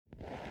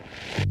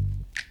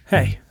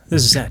Hey,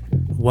 this is Ed.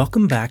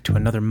 Welcome back to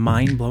another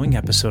mind-blowing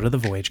episode of the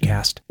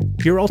Voyagecast,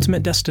 your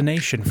ultimate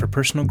destination for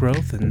personal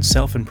growth and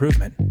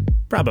self-improvement.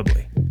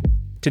 Probably.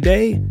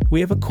 Today, we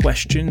have a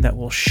question that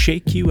will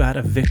shake you out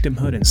of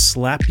victimhood and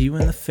slap you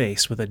in the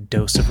face with a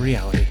dose of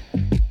reality.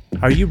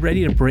 Are you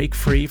ready to break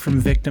free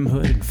from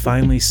victimhood and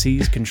finally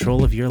seize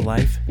control of your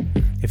life?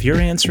 If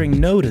you're answering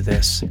no to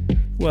this,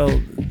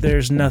 well,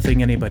 there's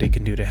nothing anybody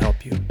can do to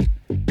help you.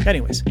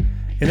 Anyways,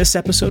 in this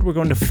episode, we're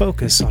going to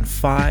focus on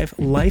 5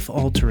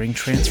 life-altering,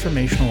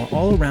 transformational,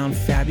 all-around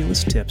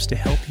fabulous tips to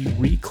help you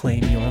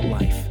reclaim your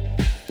life.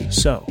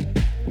 So,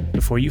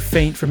 before you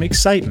faint from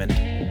excitement,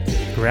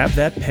 grab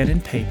that pen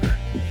and paper.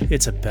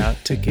 It's about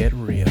to get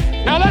real.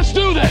 Now let's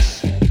do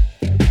this!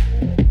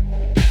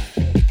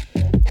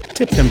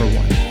 Tip number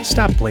 1.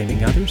 Stop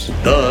blaming others.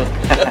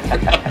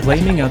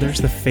 Blaming others,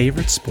 the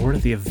favorite sport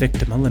of the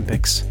Victim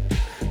Olympics.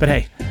 But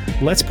hey,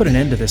 let's put an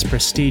end to this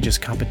prestigious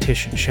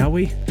competition, shall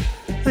we?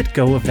 Let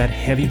go of that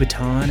heavy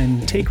baton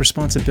and take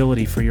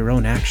responsibility for your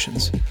own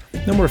actions.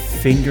 No more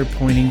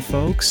finger-pointing,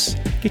 folks.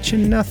 Get you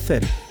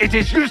nothing. It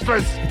is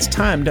useless! It's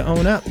time to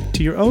own up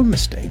to your own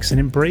mistakes and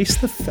embrace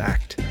the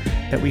fact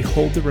that we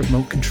hold the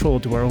remote control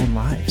to our own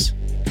lives.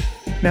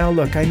 Now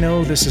look, I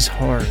know this is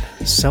hard.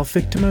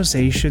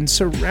 Self-victimization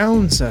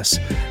surrounds us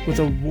with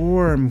a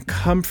warm,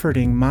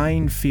 comforting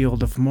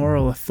minefield of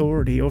moral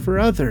authority over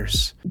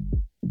others.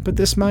 But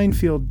this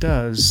minefield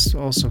does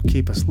also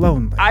keep us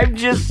lonely. I'm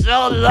just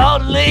so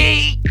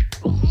lonely!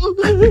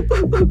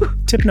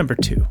 Tip number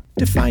 2.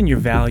 Define your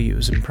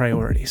values and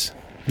priorities.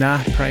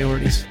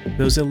 Priorities.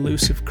 Those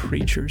elusive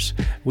creatures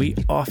we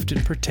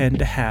often pretend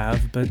to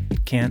have but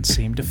can't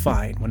seem to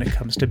find when it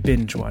comes to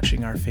binge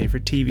watching our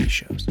favorite TV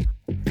shows.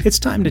 It's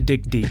time to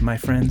dig deep, my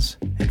friends,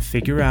 and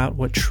figure out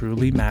what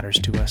truly matters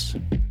to us.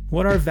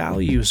 What our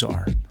values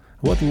are.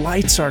 What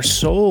lights our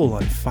soul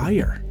on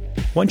fire.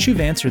 Once you've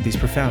answered these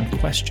profound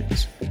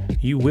questions,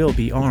 you will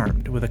be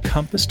armed with a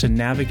compass to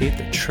navigate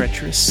the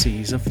treacherous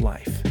seas of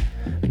life.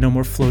 No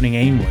more floating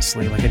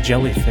aimlessly like a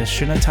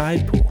jellyfish in a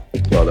tide pool.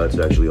 Well, that's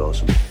actually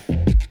awesome.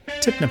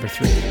 Tip number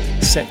 3.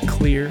 Set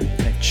clear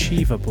and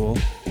achievable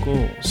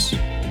goals.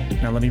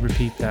 Now let me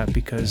repeat that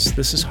because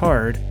this is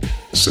hard.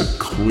 Set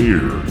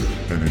clear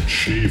and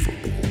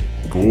achievable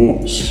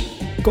goals.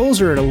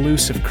 Goals are an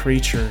elusive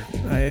creature,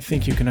 I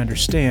think you can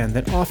understand,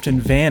 that often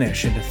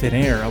vanish into thin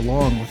air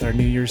along with our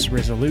New Year's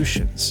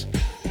resolutions.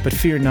 But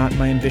fear not,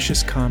 my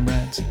ambitious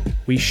comrades.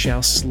 We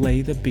shall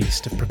slay the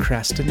beast of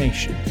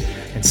procrastination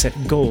and set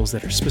goals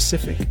that are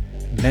specific,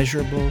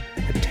 measurable,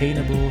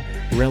 attainable,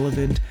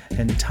 relevant,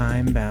 and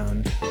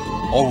time-bound.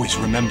 Always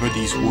remember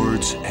these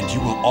words, and you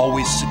will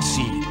always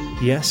succeed.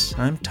 Yes,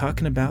 I'm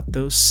talking about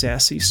those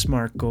sassy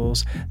SMART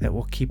goals that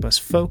will keep us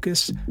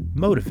focused,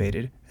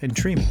 motivated, and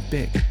dreaming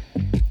big.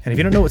 And if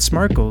you don't know what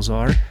SMART goals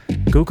are,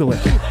 Google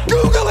it.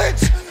 Google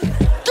it!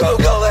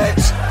 Google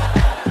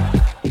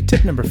it!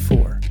 Tip number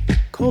 4.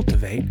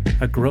 Cultivate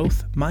a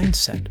growth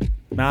mindset.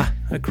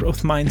 A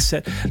growth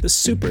mindset, the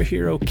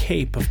superhero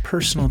cape of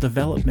personal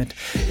development.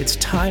 It's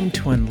time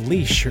to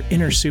unleash your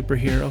inner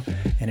superhero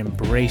and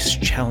embrace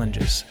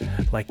challenges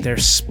like they're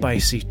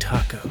spicy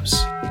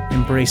tacos.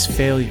 Embrace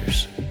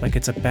failures like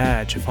it's a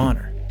badge of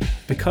honor.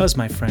 Because,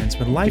 my friends,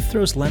 when life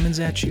throws lemons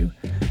at you,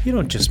 you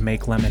don't just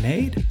make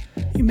lemonade,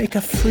 you make a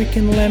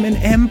freaking lemon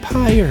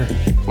empire.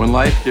 When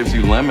life gives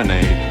you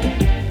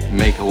lemonade,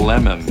 make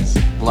lemons.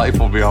 Life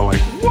will be all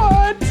like,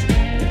 what?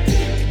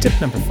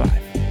 Tip number 5.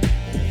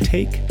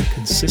 Take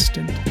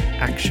consistent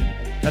action.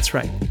 That's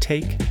right,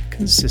 take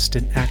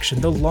consistent action,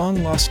 the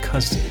long-lost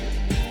cousin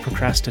of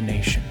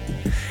procrastination.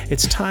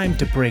 It's time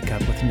to break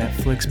up with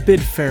Netflix,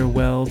 bid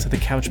farewell to the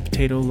couch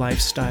potato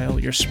lifestyle,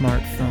 your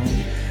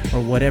smartphone, or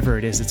whatever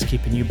it is that's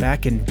keeping you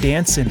back, and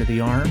dance into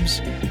the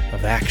arms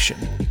of action.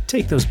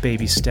 Take those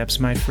baby steps,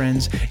 my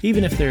friends,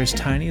 even if they're as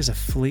tiny as a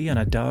flea on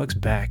a dog's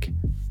back.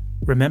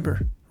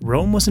 Remember,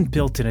 Rome wasn't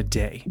built in a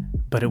day,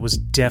 but it was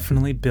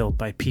definitely built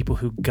by people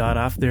who got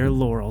off their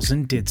laurels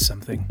and did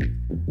something.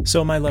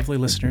 So, my lovely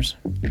listeners,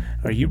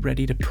 are you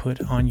ready to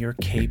put on your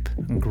cape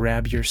and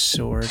grab your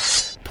sword,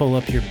 pull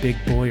up your big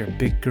boy or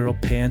big girl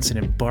pants, and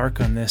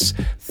embark on this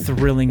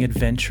thrilling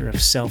adventure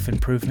of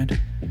self-improvement?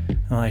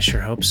 Well, I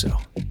sure hope so.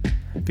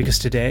 Because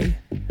today,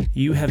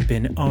 you have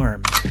been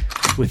armed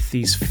with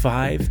these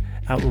 5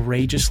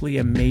 outrageously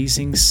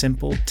amazing,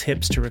 simple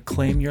tips to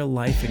reclaim your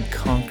life and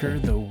conquer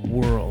the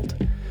world.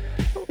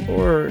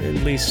 Or at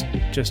least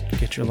just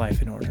get your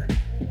life in order.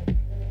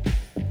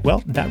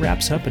 Well, that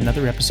wraps up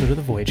another episode of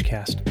the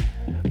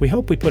Voyagecast. We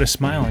hope we put a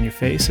smile on your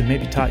face and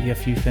maybe taught you a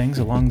few things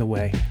along the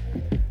way.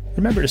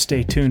 Remember to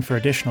stay tuned for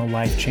additional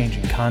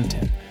life-changing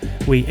content.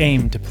 We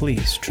aim to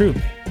please,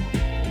 truly.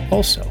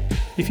 Also,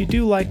 if you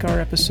do like our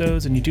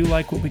episodes and you do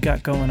like what we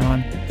got going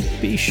on,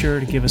 be sure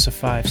to give us a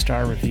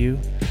 5-star review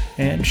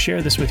and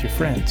share this with your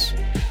friends.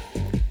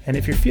 And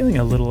if you're feeling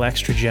a little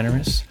extra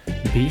generous,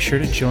 be sure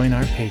to join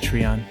our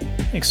Patreon.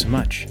 Thanks so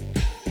much.